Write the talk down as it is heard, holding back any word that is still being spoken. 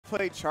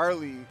play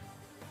Charlie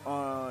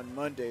on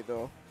Monday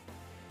though,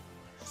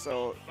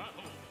 so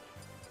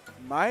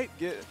might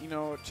get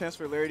a chance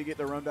for Larry to get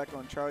the run back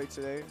on Charlie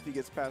today if he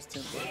gets past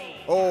Tempo.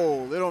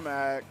 Oh, Little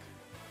Mac.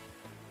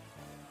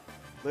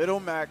 Little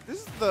Mac. This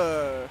is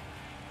the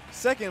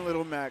second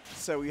Little Mac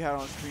set we had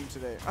on stream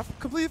today. I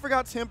completely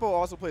forgot Tempo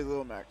also plays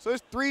Little Mac. So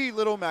there's 3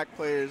 Little Mac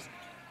players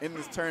in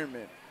this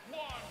tournament.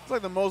 It's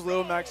like the most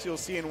Little Macs you'll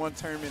see in one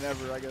tournament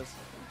ever, I guess.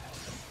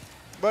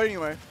 But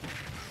anyway,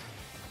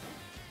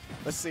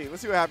 let's see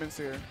what happens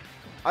here.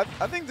 I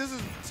think this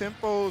is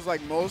Tempo's like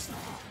most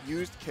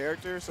used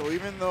character. So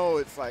even though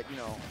it's like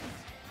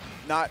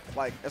not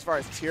like as far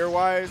as tier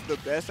wise the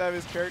best out of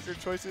his character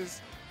choices,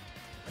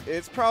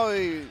 it's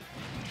probably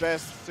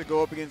best to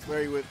go up against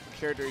Larry with the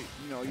character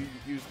you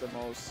use the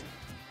most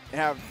and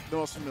have the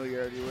most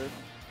familiarity with.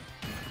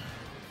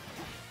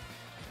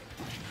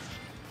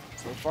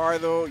 So far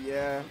though,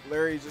 yeah,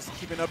 Larry's just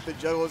keeping up the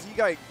juggles. He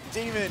didn't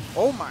even,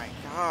 oh my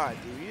god,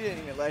 dude, he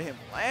didn't even let him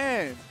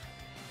land.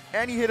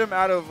 And he hit him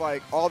out of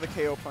like all the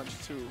KO punch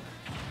too.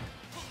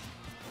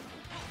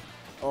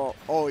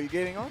 Oh, you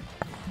getting on?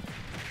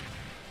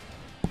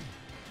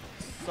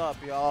 What's up,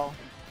 y'all?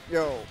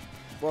 Yo,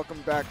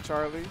 welcome back,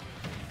 Charlie.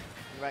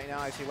 Right now,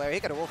 I see Larry. He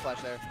got a wolf flash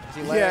there.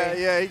 See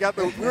Larry? Yeah, he got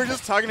the. We were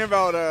just talking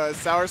about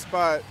Sour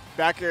Spot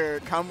back air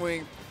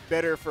comboing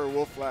better for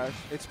wolf flash.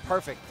 It's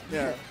perfect.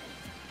 Yeah.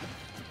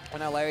 Well,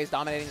 now Larry's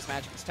dominating this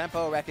match against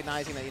Tempo,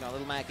 recognizing that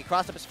Little Mac, he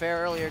crossed up his fair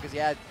earlier because he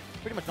had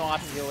pretty much no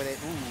option to deal with it.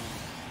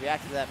 Ooh,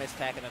 reacted to that missed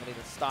attack and then leave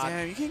it stock.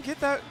 Damn, you can get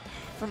that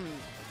from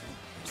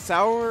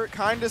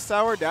kind of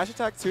sour dash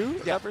attack too?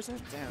 Yeah. That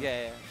percent? Damn.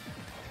 Yeah.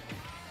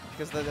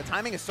 Because the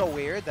timing is so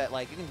weird that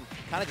like you can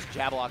kind of just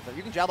jab block them.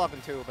 You can jab block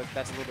them too, but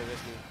that's a little bit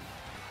risky.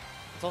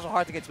 It's also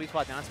hard to get sweet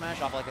spot down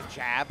smash off like a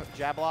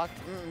jab block.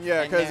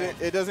 Yeah, because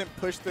it doesn't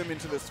push them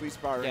into the sweet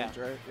spot range,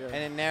 right? Yeah.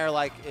 And in there,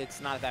 like, it's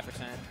not at that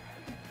percent.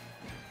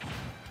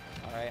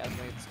 All right, I was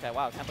going to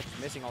wow, Tempo's just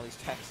missing all these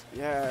techs.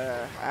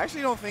 Yeah, I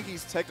actually don't think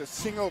he's teched a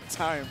single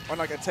time on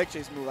like a tech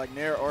chase move like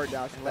Nair or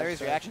dash. And Larry's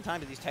reaction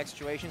time to these tech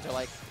situations are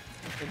like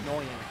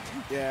annoying.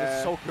 Yeah.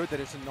 It's so good that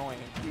it's annoying.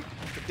 He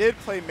did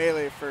play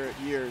Melee for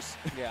years.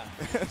 Yeah.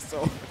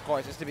 So of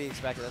course, it's to be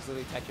expected. That's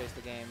literally tech chase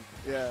the game.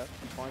 Yeah.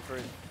 Going for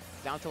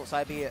down tilt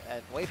side B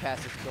at way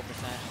past his kill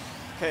percent.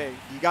 Okay,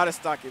 you got to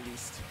stock at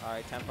least. All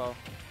right, Tempo.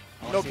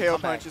 No KO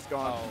punch is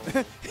gone. Oh.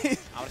 I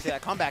want to see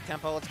that comeback,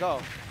 Tempo. Let's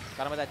go.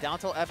 Got him with that down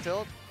tilt, F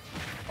tilt.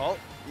 Oh,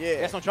 yeah.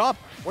 Yes, no jump.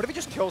 What if he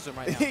just kills him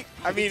right now?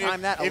 I mean,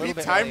 if he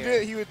timed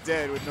it, he was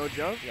dead with no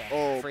jump. Yeah,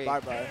 oh, free.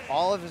 bye-bye.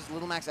 All of his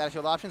Little Mac's out of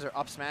shield options are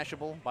up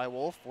smashable by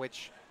Wolf,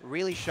 which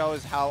really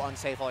shows how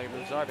unsafe all your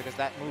moves are because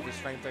that move is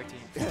frame 13.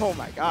 Oh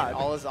my god.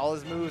 All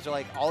his moves are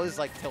like, all his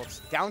like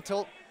tilts. Down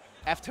tilt,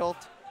 F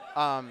tilt,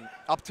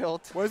 up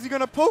tilt. What is he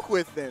going to poke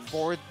with then?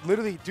 Forward,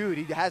 literally, dude,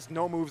 he has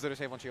no moves that are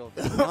safe on shield.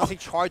 Unless he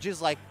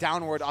charges like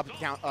downward,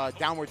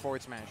 downward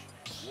forward smash.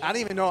 I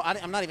don't even know.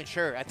 I'm not even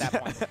sure at that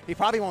point. He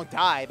probably won't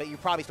die, but you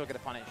probably still get a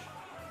punish.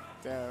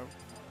 Damn.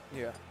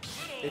 Yeah.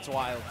 It's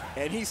wild.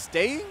 And he's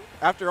staying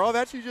after all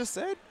that you just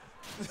said?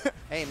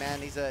 Hey,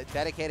 man, he's a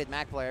dedicated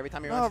Mac player. Every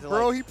time he No, runs into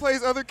bro, like, he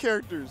plays other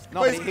characters.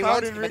 No, but if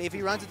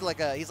he runs into like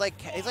a, he's like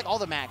all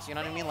the Macs, you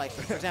know what I mean? Like,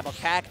 for example,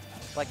 Cact,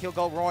 like he'll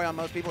go Roy on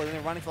most people, and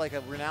then run into like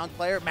a renowned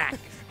player, Mac.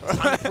 It's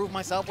time to prove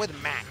myself with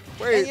Mac.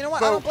 Wait, and you know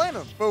what? I don't blame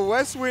him. But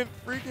Wes went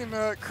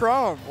freaking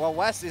Crom. Well,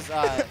 Wes is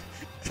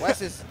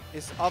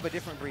of a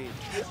different breed.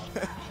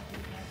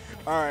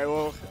 All right,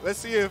 well, let's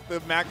see if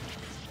the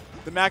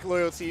Mac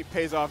loyalty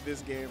pays off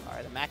this game. All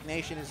right, the Mac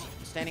Nation is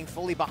standing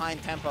fully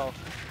behind Tempo.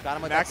 Got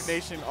him with Mac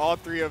Nation, all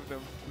 3 of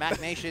them.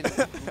 Mac Nation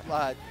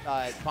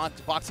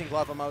boxing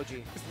glove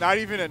emoji. It's not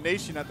even a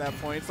nation at that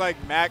point. It's like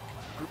Mac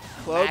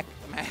Club.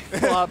 Mac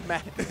Club,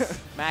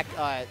 Mac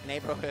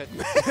neighborhood.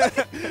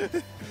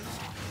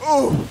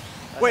 Ooh.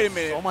 Wait a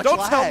minute. So much Don't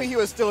lag. tell me he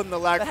was still in the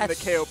lag from the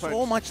KO punch.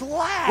 So much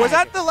lag. Was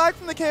that the lag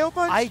from the KO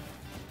punch?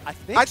 I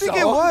think so.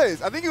 it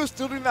was. I think he was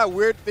still doing that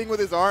weird thing with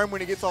his arm when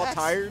he gets all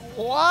tired.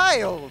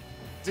 Wild.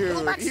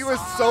 Dude, he was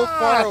so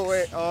far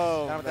away.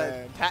 Oh, down with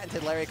man. the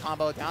patented Larry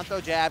combo. Down throw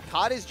jab.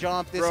 Caught his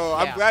jump. Bro,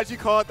 I'm glad you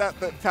called that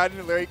the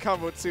patented Larry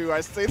combo, too.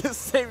 I say the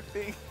same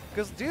thing.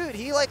 Because, dude,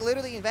 he, like,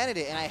 literally invented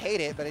it, and I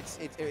hate it, but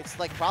it's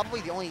like,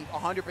 probably the only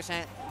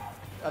 100%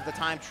 of the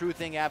time true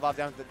thing you have off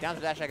down to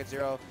dash at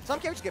 0. Some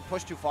characters get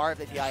pushed too far if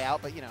they DI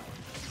out, but, you know.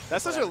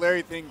 That's such a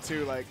Larry thing,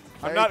 too. Like,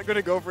 I'm not going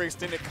to go for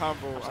extended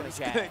combo. I'm just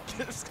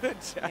going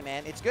to jab. Hey,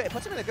 man, it's good. It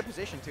puts him in a good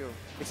position, too.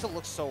 It still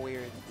looks so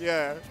weird.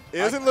 Yeah. It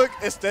doesn't look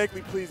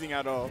aesthetically pleasing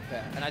at all.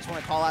 Yeah. And I just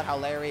want to call out how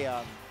Larry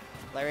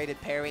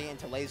did parry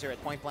into laser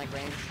at point-blank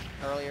range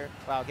earlier.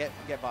 Wow, get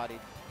bodied.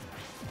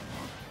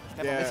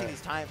 Tempo missing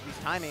these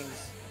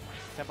timings.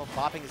 Tempo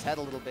bopping his head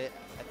a little bit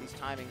at these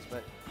timings,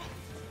 but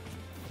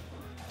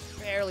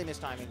barely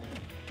missed timing.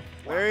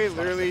 Wow, Larry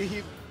literally,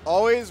 he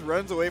always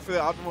runs away for the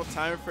optimal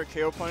time for a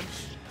KO punch,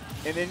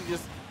 and then he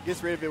just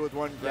gets rid of it with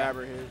one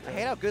grabber here. I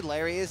hate how good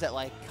Larry is at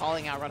like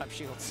calling out run-up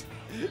shields.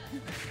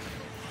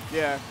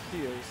 Yeah,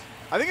 he is.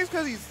 I think it's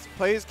because he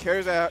plays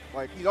carries at,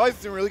 like, he's always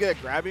been really good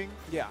at grabbing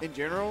in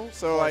general.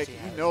 So, like,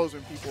 he knows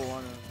when people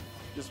want to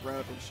just run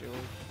up and shield.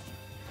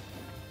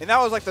 And that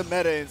was, like, the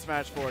meta in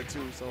Smash 4,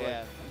 too. So Yeah,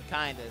 like,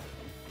 kind of.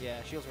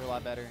 Yeah, shields were a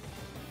lot better.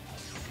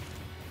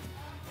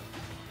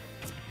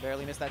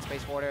 Barely missed that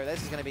space forward air.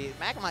 This is going to be,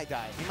 Mac might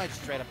die. He might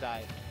just straight up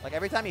die. Like,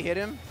 every time you hit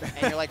him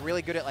and you're, like,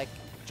 really good at, like,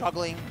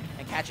 juggling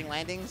and catching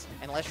landings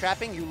and less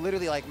trapping, you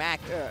literally, like,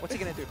 Mac, what's he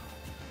going to do?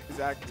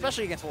 Exactly.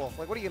 Especially against Wolf.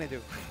 Like, what are you going to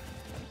do?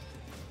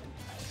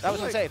 That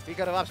was unsafe. He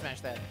could have up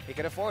smashed that. He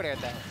could have forward aired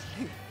that.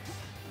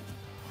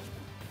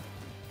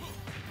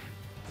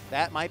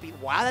 That might be,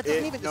 wow, that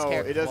doesn't even, this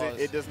character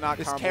it does not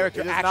this combo.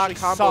 character it does actually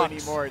not combo sucks.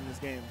 anymore in this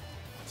game.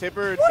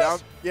 Tipper What down.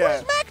 What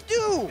does Mac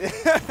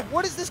do?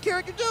 What does this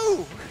character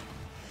do?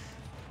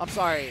 I'm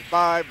sorry.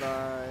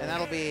 Bye-bye. And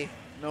that'll be...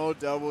 No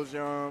double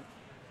jump.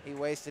 He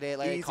wasted it.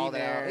 Larry Easy called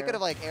it out. He could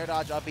have, like, air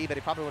dodge up B, but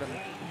he probably would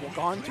have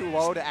gone too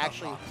low to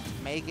actually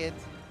make it.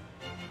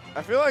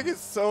 I feel like it's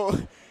so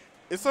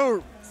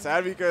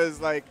sad because,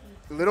 like,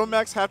 Little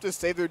Macs have to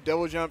save their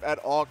double jump at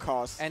all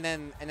costs. And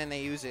then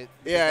they use it.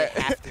 Yeah.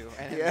 They have to.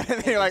 And yeah,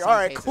 and they're like, all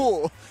right,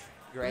 cool.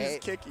 Great.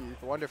 Kicky.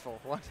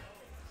 Wonderful. Well,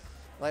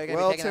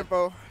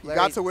 Tempo, you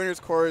got to winner's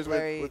quarters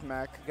with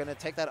Mac. Going to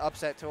take that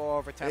upset to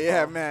over Tempo.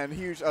 Yeah, man,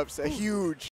 huge upset. Huge.